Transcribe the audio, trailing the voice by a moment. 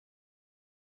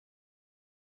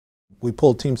we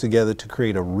pulled teams together to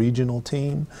create a regional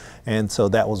team, and so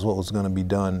that was what was going to be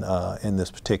done in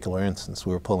this particular instance.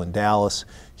 We were pulling Dallas,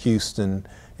 Houston,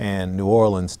 and New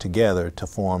Orleans together to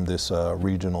form this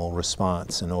regional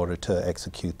response in order to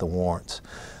execute the warrants.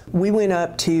 We went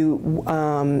up to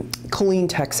Killeen,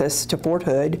 Texas, to Fort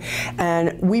Hood,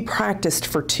 and we practiced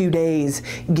for 2 days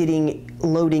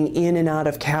loading in and out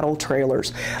of cattle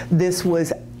trailers. This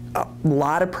was a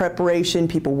lot of preparation.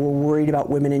 People were worried about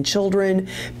women and children.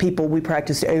 We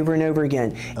practiced over and over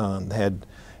again. Had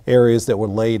areas that were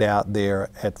laid out there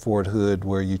at Fort Hood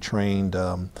where you trained.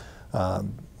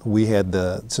 Since we had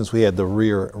the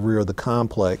rear of the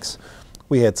complex,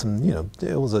 we had some,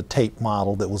 it was a tape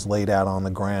model that was laid out on the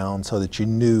ground so that you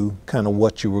knew kind of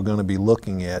what you were going to be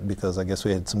looking at, because I guess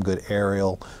we had some good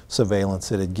aerial surveillance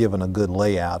that had given a good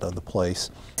layout of the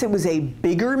place. It was a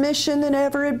bigger mission than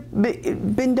ever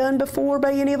had been done before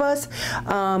by any of us,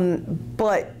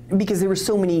 but because there were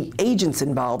so many agents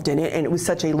involved in it and it was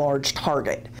such a large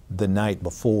target. The night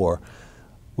before,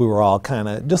 we were all kind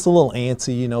of just a little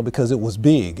antsy, because it was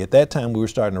big. At that time, we were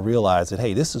starting to realize that,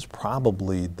 hey, this is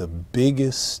probably the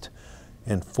biggest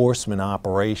enforcement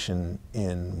operation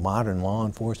in modern law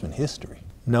enforcement history.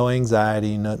 No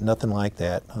anxiety, nothing like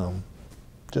that.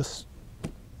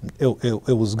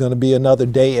 It was going to be another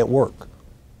day at work.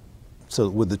 So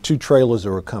with the 2 trailers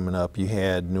that were coming up, you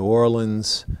had New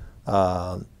Orleans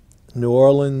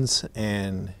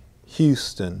and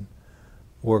Houston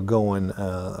were going,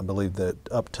 I believe, that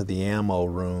up to the ammo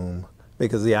room,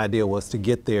 because the idea was to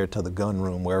get there to the gun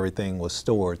room where everything was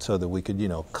stored so that we could,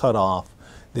 cut off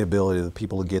the ability of the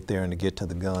people to get there and to get to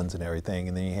the guns and everything.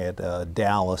 And then you had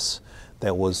Dallas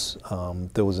that was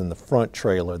in the front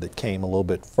trailer that came a little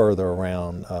bit further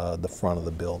around the front of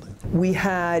the building. We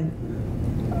had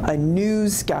a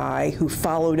news guy who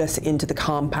followed us into the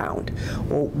compound.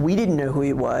 Well, we didn't know who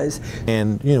he was.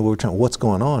 And we were trying, what's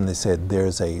going on? They said there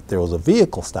was a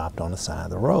vehicle stopped on the side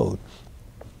of the road.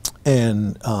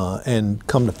 And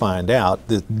come to find out,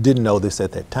 didn't know this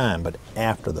at that time, but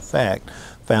after the fact,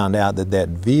 found out that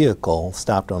vehicle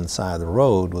stopped on the side of the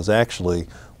road was actually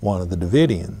one of the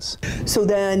Davidians. So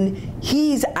then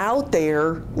he's out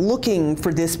there looking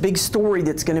for this big story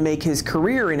that's going to make his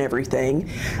career and everything,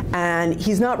 and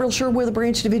he's not real sure where the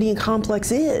Branch Davidian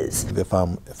complex is. If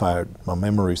my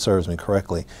memory serves me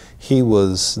correctly, he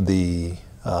was the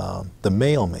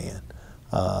mailman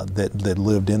that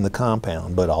lived in the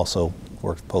compound, but also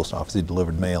worked at the post office. He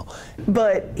delivered mail.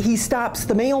 But he stops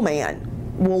the mailman.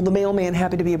 Well, the mailman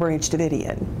happened to be a Branch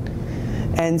Davidian,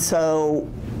 and so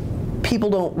people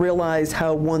don't realize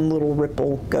how one little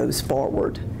ripple goes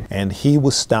forward. And he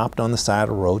was stopped on the side of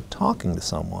the road talking to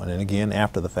someone. And again,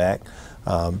 after the fact,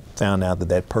 found out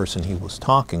that person he was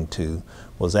talking to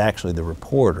was actually the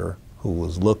reporter who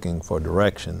was looking for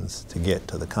directions to get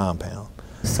to the compound.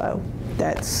 So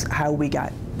that's how we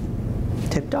got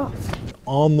tipped off.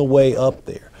 On the way up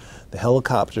there, the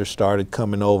helicopter started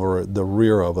coming over the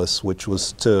rear of us, which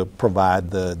was to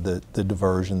provide the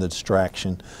diversion, the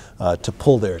distraction, to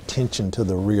pull their attention to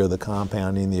the rear of the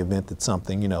compound in the event that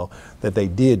something, that they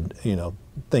did,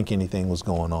 think anything was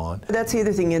going on. That's the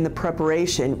other thing in the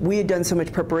preparation. We had done so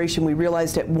much preparation, we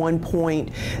realized at one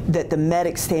point that the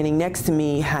medic standing next to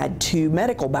me had 2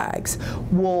 medical bags.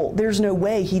 Well, there's no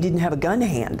way he didn't have a gun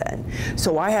hand then.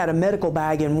 So I had a medical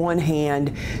bag in one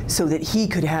hand so that he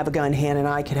could have a gun hand and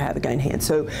I could have a gun hand.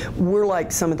 So we're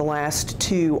like some of the last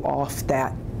 2 off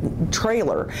that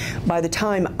trailer. By the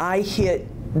time I hit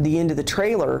the end of the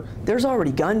trailer, there's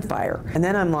already gunfire. And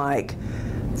then I'm like,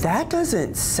 that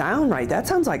doesn't sound right. That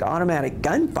sounds like automatic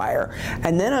gunfire.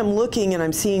 And then I'm looking and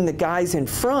I'm seeing the guys in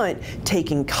front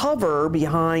taking cover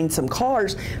behind some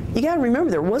cars. You gotta remember,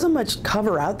 there wasn't much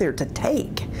cover out there to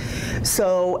take.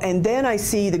 So, and then I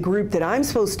see the group that I'm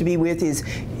supposed to be with is,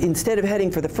 instead of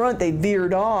heading for the front, they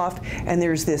veered off, and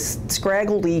there's this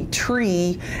scraggly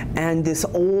tree and this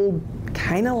old,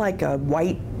 kind of like a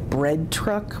white bread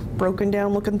truck, broken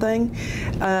down looking thing.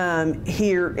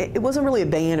 Here, it wasn't really a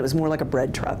van, it was more like a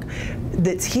bread truck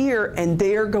that's here, and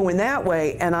they're going that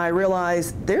way, and I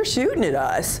realized they're shooting at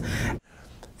us.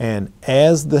 And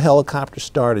as the helicopter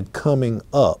started coming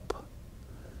up,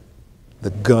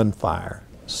 the gunfire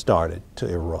started to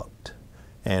erupt.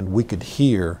 And we could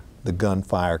hear the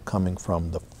gunfire coming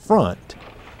from the front,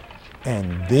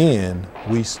 and then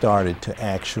we started to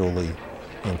actually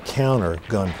encounter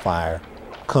gunfire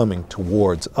coming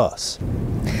towards us.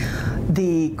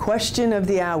 The question of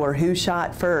the hour, who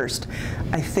shot first?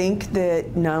 I think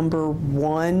that number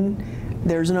 1,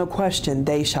 there's no question,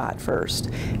 they shot first.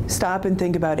 Stop and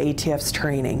think about ATF's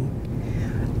training.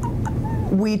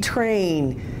 We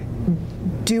train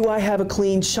Do I have a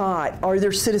clean shot? Are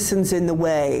there citizens in the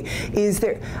way? Is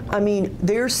there, I mean,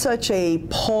 there's such a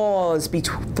pause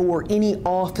before any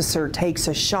officer takes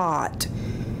a shot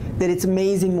that it's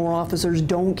amazing more officers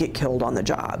don't get killed on the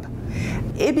job.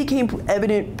 It became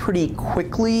evident pretty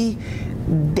quickly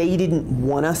they didn't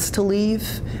want us to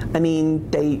leave. I mean,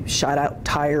 they shot out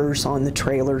tires on the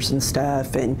trailers and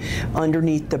stuff, and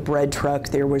underneath the bread truck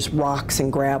there was rocks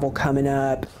and gravel coming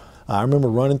up. I remember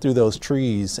running through those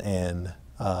trees and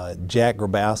Jack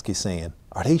Grabowski saying,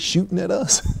 "Are they shooting at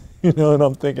us?" You know, and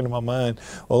I'm thinking in my mind,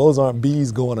 well, those aren't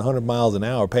bees going 100 miles an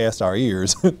hour past our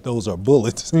ears. Those are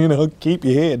bullets, you know, keep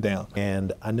your head down.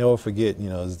 And I never forget, you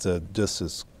know, it's just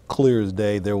as clear as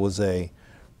day, there was a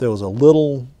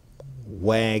little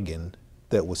wagon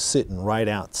that was sitting right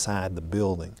outside the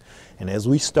building. And as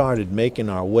we started making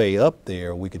our way up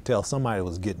there, we could tell somebody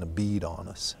was getting a bead on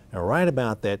us. And right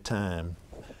about that time,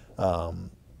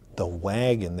 the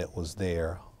wagon that was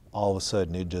there, all of a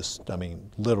sudden it just, I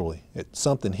mean, literally,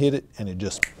 something hit it and it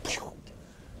just,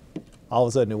 all of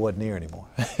a sudden it wasn't there anymore.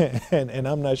 and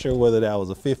I'm not sure whether that was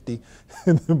a 50,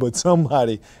 but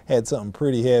somebody had something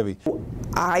pretty heavy.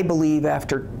 I believe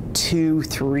after 2,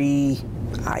 3,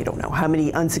 I don't know how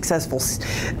many unsuccessful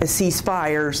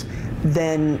ceasefires,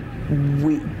 then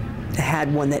we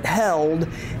had one that held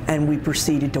and we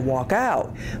proceeded to walk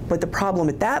out. But the problem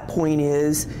at that point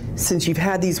is, since you've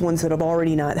had these ones that have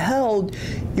already not held,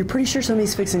 you're pretty sure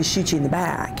somebody's fixing to shoot you in the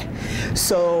back.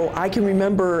 So I can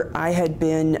remember I had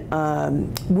been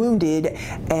wounded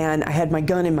and I had my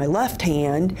gun in my left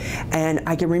hand, and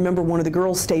I can remember one of the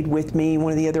girls stayed with me,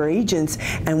 one of the other agents,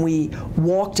 and we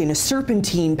walked in a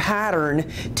serpentine pattern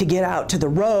to get out to the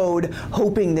road,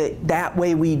 hoping that that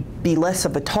way we'd be less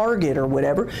of a target or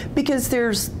whatever, because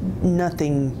there's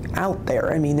nothing out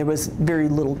there. I mean, there was very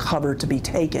little cover to be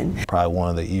taken. Probably one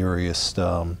of the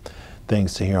eeriest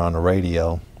things to hear on the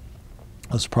radio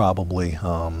was probably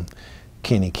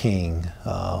Kenny King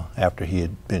after he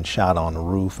had been shot on the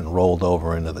roof and rolled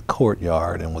over into the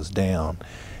courtyard and was down.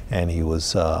 And he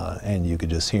was, and you could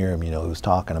just hear him, you know, he was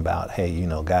talking about, hey, you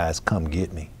know, guys, come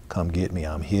get me,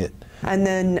 I'm hit. And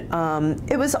then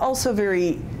it was also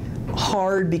very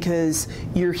hard because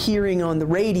you're hearing on the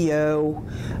radio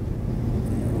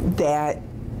that,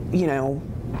 you know,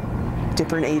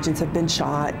 different agents have been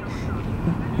shot.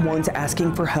 One's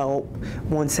asking for help,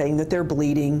 one's saying that they're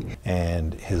bleeding.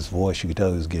 And his voice, you could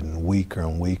tell he was getting weaker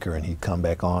and weaker, and he'd come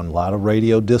back on, a lot of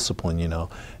radio discipline, you know,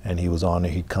 and he was on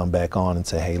there, he'd come back on and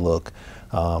say, hey, look,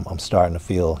 I'm starting to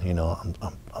feel, you know,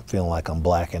 I'm feeling like I'm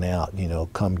blacking out, you know,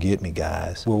 come get me,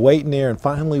 guys. We're waiting there, and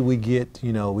finally we get,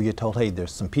 you know, we get told, hey,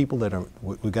 there's some people that are,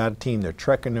 we got a team, they're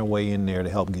trekking their way in there to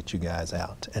help get you guys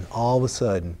out. And all of a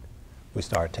sudden, we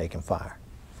start taking fire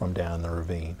from down the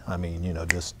ravine. I mean, you know,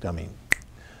 just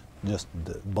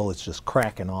the bullets just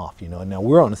cracking off, you know. And now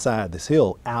we're on the side of this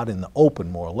hill out in the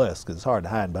open, more or less, because it's hard to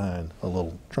hide behind a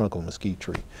little trunk of a mesquite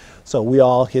tree. So we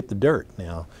all hit the dirt.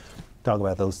 Now, talk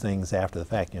about those things after the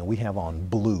fact. You know, we have on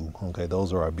blue, okay,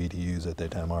 those are our BTUs at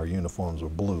that time. Our uniforms were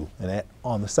blue. And that,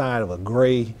 on the side of a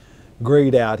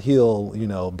grayed out hill, you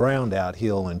know, browned out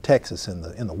hill in Texas in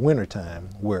the wintertime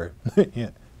where you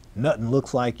know, nothing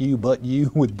looks like you but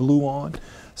you with blue on.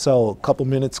 So a couple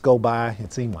minutes go by.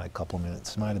 It seemed like a couple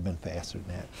minutes. It might have been faster than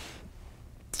that.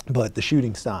 But the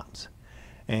shooting stops.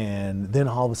 And then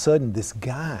all of a sudden, this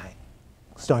guy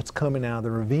starts coming out of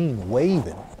the ravine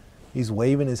waving. He's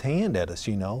waving his hand at us,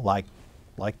 you know, like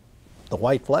the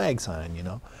white flag sign, you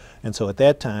know. And so at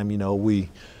that time, you know, we,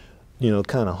 you know,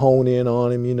 kind of hone in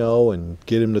on him, you know, and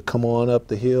get him to come on up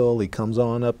the hill. He comes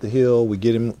on up the hill. We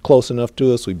get him close enough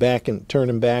to us. We back and turn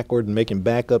him backward and make him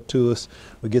back up to us.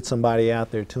 We get somebody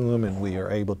out there to him, and we are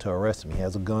able to arrest him. He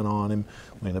has a gun on him.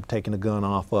 We end up taking the gun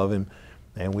off of him,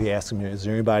 and we ask him, is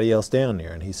there anybody else down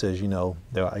there? And he says, you know,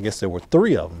 I guess there were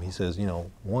 3 of them. He says, you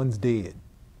know, one's dead,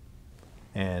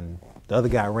 and the other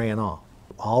guy ran off.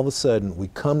 All of a sudden, we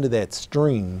come to that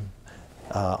stream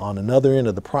on another end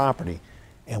of the property,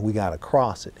 and we got to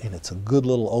cross it, and it's a good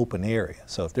little open area.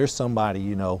 So if there's somebody,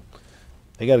 you know,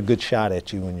 they got a good shot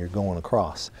at you when you're going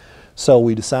across. So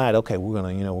we decide, okay, we're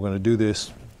gonna, you know, we're gonna do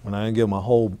this. We're not gonna give them a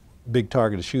whole big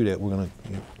target to shoot at. We're gonna,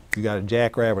 you got a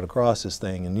jackrabbit across this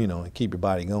thing, and you know, and keep your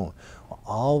body going. Well,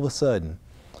 all of a sudden,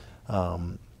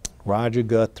 Roger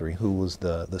Guthrie, who was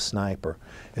the sniper,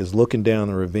 is looking down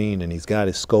the ravine, and he's got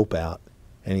his scope out,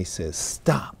 and he says,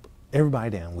 stop,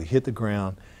 everybody down. We hit the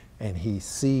ground, and he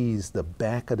sees the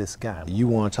back of this guy. You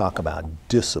want to talk about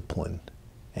discipline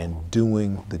and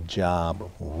doing the job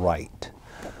right.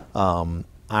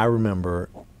 I remember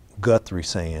Guthrie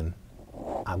saying,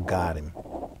 I've got him,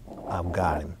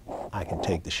 I can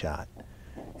take the shot.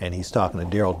 and he's talking to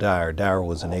Daryl Dyer. Dyer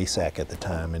was an ASAC at the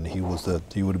time, and he would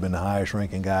have been the highest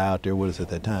ranking guy out there with us at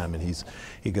that time. And he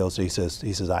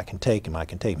says, I can take him, I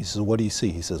can take him. He says, what do you see?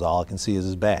 He says, all I can see is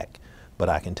his back, but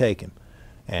I can take him.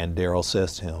 And Daryl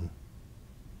says to him,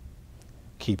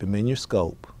 keep him in your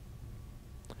scope.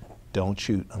 Don't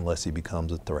shoot unless he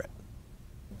becomes a threat.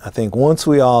 I think once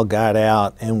we all got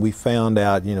out and we found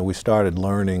out, we started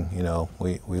learning,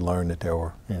 we learned that there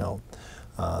were,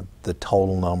 the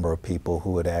total number of people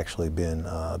who had actually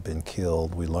been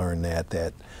killed. We learned that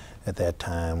at that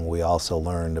time. We also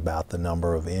learned about the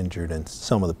number of injured and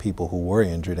some of the people who were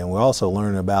injured. And we also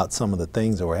learned about some of the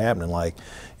things that were happening. Like,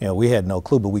 we had no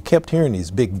clue, but we kept hearing these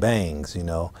big bangs,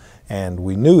 and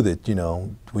we knew that,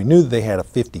 they had a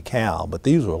 50 cal, but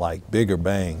these were like bigger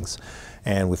bangs.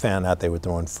 And we found out they were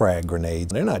throwing frag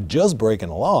grenades. They're not just breaking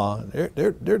the law,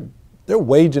 they're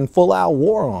waging full-out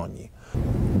war on you.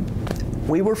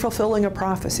 We were fulfilling a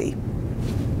prophecy.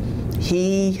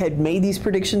 He had made these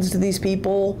predictions to these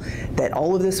people that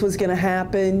all of this was going to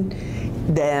happen.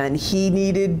 Then he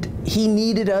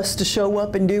needed us to show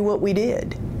up and do what we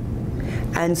did.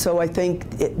 And so I think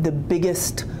the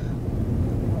biggest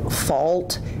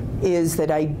fault is that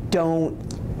I don't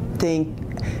think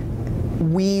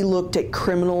we looked at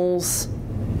criminals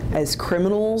as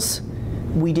criminals.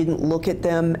 We didn't look at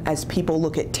them as people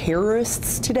look at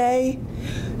terrorists today.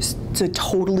 It's a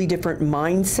totally different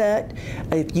mindset.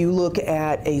 If you look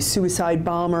at a suicide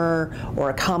bomber or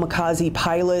a kamikaze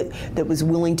pilot that was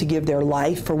willing to give their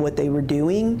life for what they were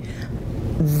doing,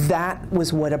 that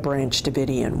was what a Branch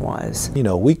Davidian was.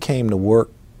 We came to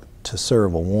work to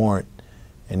serve a warrant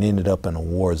and ended up in a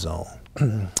war zone.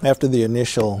 After the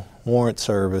initial warrant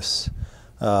service,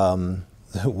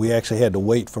 we actually had to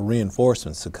wait for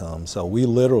reinforcements to come. So we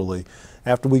literally,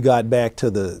 after we got back to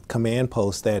the command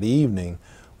post that evening,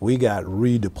 we got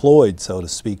redeployed, so to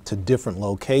speak, to different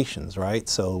locations, right?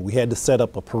 So we had to set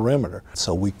up a perimeter.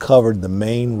 So we covered the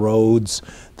main roads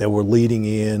that were leading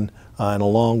in, and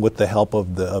along with the help of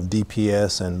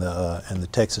DPS and the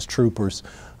Texas troopers,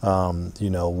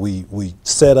 we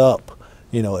set up,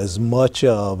 as much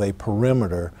of a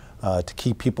perimeter to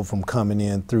keep people from coming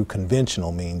in through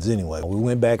conventional means anyway. We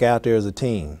went back out there as a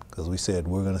team because we said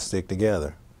we're going to stick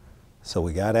together. So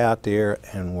we got out there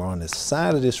and we're on the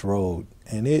side of this road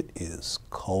and it is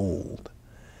cold.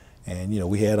 And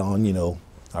we had on,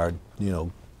 our,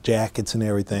 jackets and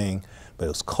everything, but it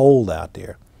was cold out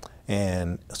there.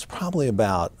 And it was probably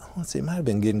about, it might have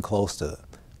been getting close to a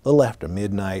little after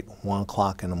midnight, 1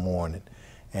 o'clock in the morning.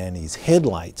 And these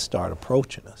headlights start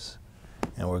approaching us.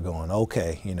 And we're going,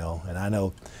 okay, and I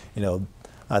know,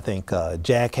 I think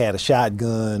Jack had a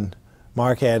shotgun,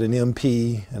 Mark had an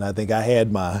MP, and I think I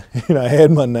had my, I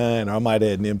had my 9, or I might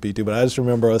have had an MP too, but I just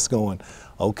remember us going,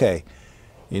 okay,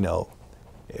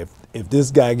 if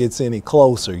this guy gets any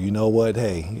closer, you know what,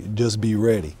 hey, just be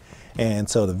ready. And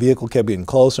so the vehicle kept getting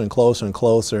closer and closer and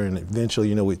closer, and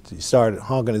eventually, we started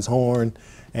honking his horn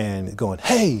and going,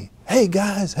 hey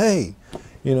guys, hey,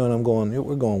 and I'm going,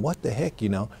 we're going, what the heck,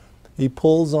 He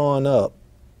pulls on up,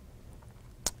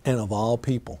 and of all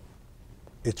people,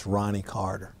 it's Ronnie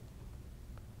Carter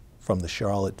from the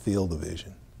Charlotte Field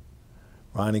Division.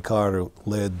 Ronnie Carter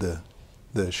led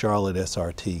the Charlotte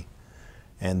SRT,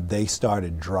 and they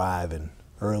started driving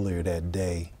earlier that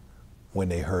day when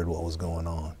they heard what was going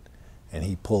on. And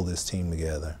he pulled his team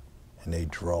together, and they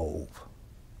drove.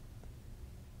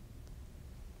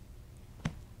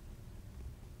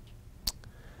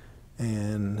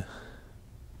 And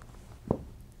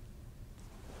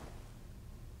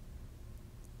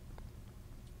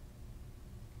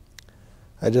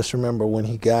I just remember when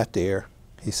he got there,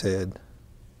 he said,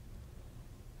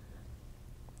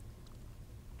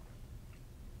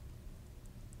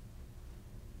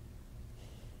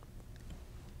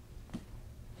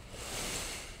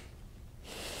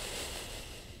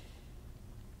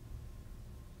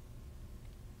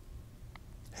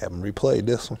 haven't replayed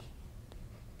this one.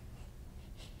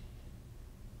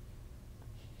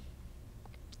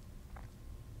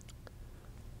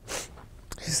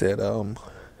 He said,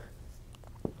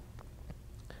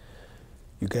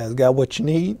 you guys got what you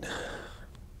need? I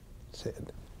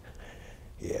said,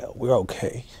 yeah, we're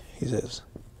okay. He says,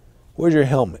 where's your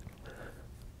helmet?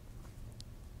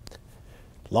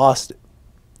 Lost it.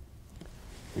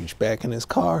 Reached back in his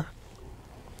car.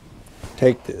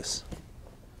 Take this.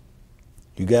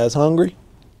 You guys hungry?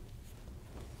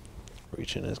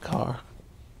 Reach in his car.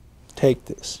 Take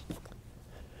this.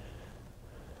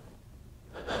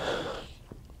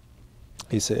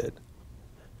 He said,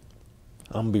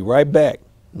 I'm gonna be right back.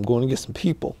 I'm going to get some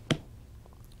people.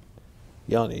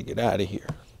 Y'all need to get out of here.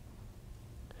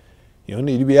 You don't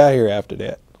need to be out here after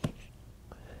that.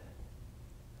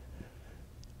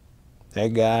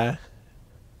 That guy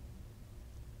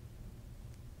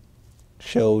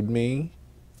showed me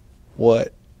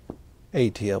what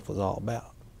ATF was all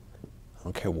about. I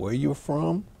don't care where you're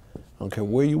from. I don't care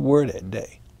where you were that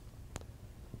day.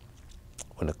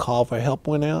 When the call for help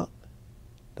went out,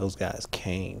 those guys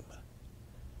came.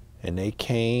 And they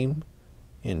came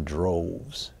in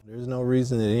droves. There's no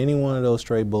reason that any one of those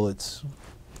stray bullets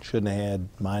shouldn't have had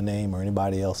my name or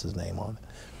anybody else's name on it.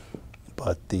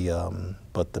 But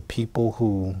the people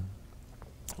who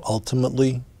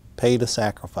ultimately paid a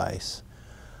sacrifice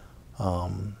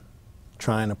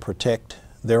trying to protect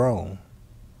their own,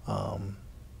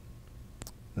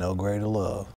 no greater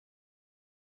love.